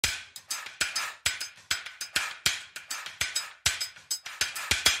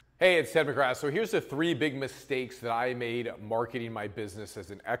Hey, it's Ted McGrath. So here's the 3 big mistakes that I made marketing my business as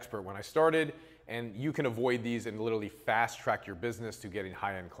an expert when I started, and you can avoid these and literally fast track your business to getting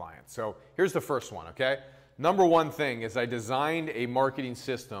high-end clients. So here's the first one, okay? Number one thing is I designed a marketing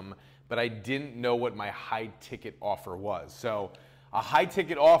system, but I didn't know what my high-ticket offer was. So a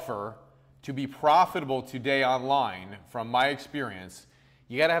high-ticket offer, to be profitable today online, from my experience,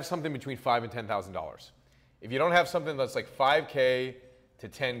 you gotta have something between $5,000 and $10,000. If you don't have something that's like $5K to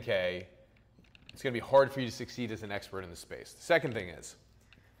 $10K, it's gonna be hard for you to succeed as an expert in the space. The second thing is,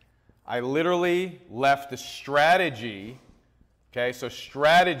 I literally left the strategy, okay, so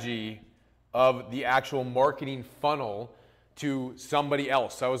strategy of the actual marketing funnel to somebody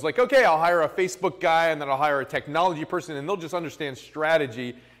else. So I was like, okay, I'll hire a Facebook guy and then I'll hire a technology person and they'll just understand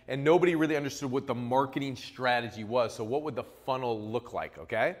strategy, and nobody really understood what the marketing strategy was. So what would the funnel look like,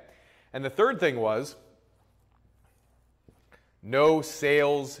 okay? And the third thing was, no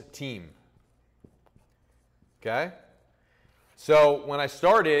sales team, okay? So when I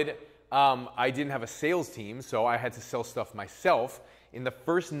started, I didn't have a sales team, so I had to sell stuff myself. In the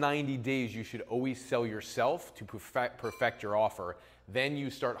first 90 days, you should always sell yourself to perfect your offer. Then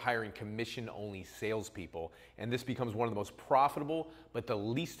you start hiring commission-only salespeople, and this becomes one of the most profitable but the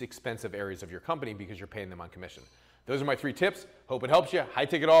least expensive areas of your company because you're paying them on commission. Those are my 3 tips. Hope it helps you. High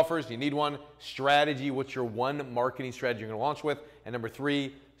ticket offers, you need one. Strategy, what's your one marketing strategy you're gonna launch with? And number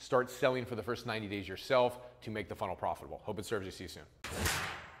 3, start selling for the first 90 days yourself to make the funnel profitable. Hope it serves you. See you soon.